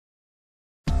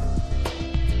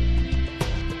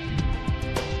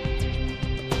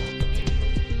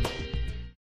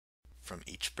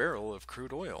each barrel of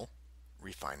crude oil,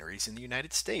 refineries in the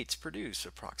United States produce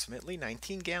approximately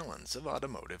 19 gallons of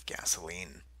automotive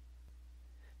gasoline.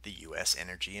 The U.S.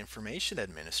 Energy Information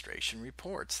Administration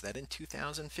reports that in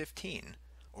 2015,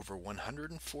 over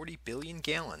 140 billion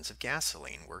gallons of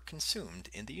gasoline were consumed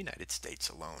in the United States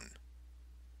alone.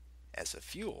 As a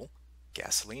fuel,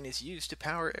 gasoline is used to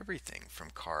power everything from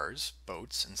cars,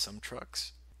 boats, and some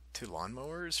trucks, to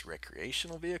lawnmowers,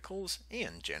 recreational vehicles,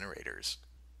 and generators.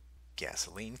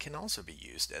 Gasoline can also be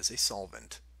used as a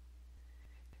solvent.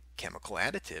 Chemical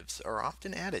additives are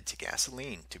often added to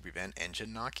gasoline to prevent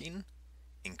engine knocking,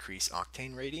 increase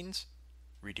octane ratings,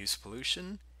 reduce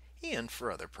pollution, and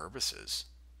for other purposes.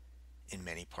 In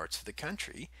many parts of the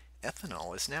country,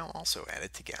 ethanol is now also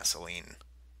added to gasoline.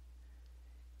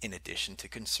 In addition to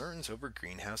concerns over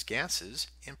greenhouse gases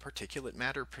and particulate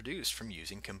matter produced from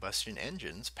using combustion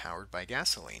engines powered by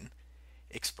gasoline,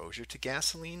 exposure to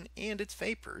gasoline and its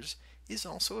vapors is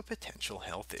also a potential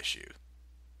health issue.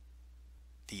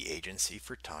 The Agency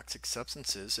for Toxic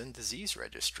Substances and Disease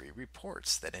Registry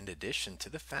reports that in addition to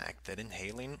the fact that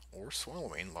inhaling or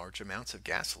swallowing large amounts of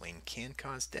gasoline can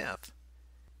cause death,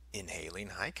 inhaling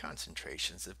high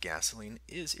concentrations of gasoline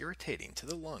is irritating to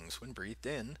the lungs when breathed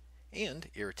in and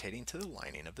irritating to the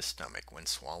lining of the stomach when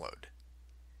swallowed.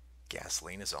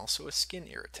 Gasoline is also a skin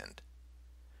irritant.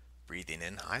 Breathing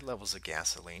in high levels of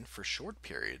gasoline for short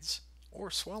periods or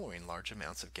swallowing large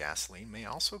amounts of gasoline may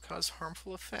also cause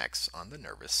harmful effects on the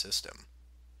nervous system.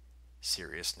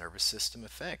 Serious nervous system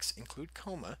effects include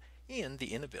coma and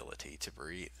the inability to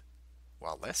breathe,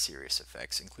 while less serious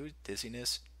effects include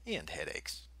dizziness and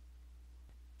headaches.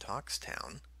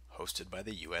 Toxtown, hosted by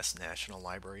the U.S. National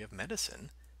Library of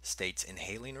Medicine, states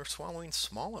inhaling or swallowing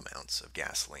small amounts of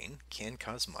gasoline can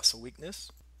cause muscle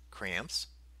weakness, cramps,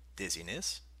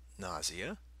 dizziness,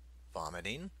 nausea,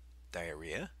 vomiting,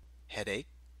 diarrhea, headache,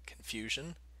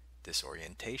 confusion,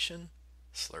 disorientation,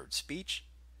 slurred speech,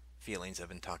 feelings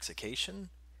of intoxication,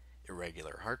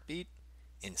 irregular heartbeat,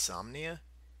 insomnia,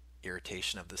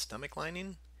 irritation of the stomach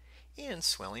lining, and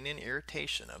swelling and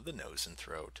irritation of the nose and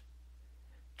throat.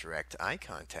 Direct eye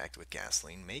contact with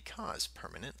gasoline may cause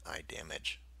permanent eye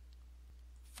damage.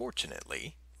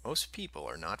 Fortunately, most people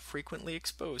are not frequently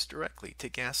exposed directly to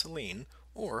gasoline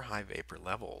or high vapor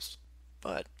levels,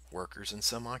 but workers in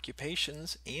some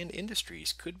occupations and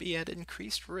industries could be at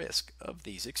increased risk of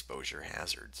these exposure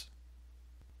hazards.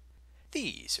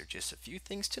 These are just a few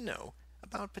things to know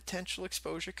about potential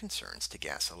exposure concerns to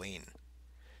gasoline.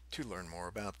 To learn more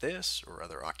about this or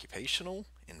other occupational,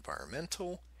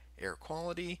 environmental, air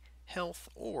quality, health,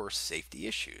 or safety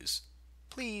issues,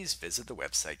 please visit the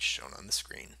website shown on the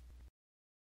screen.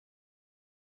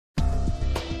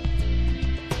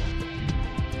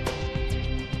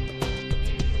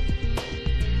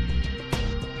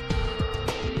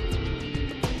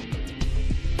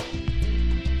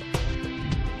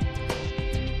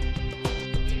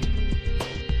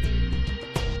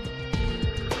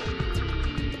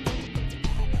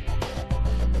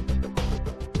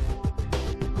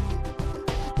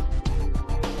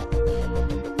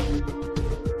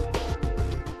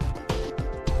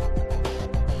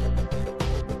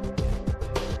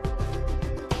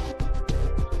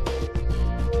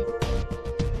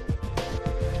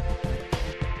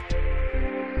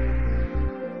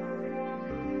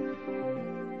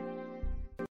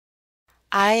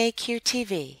 IAQ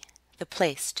TV, the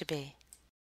place to be.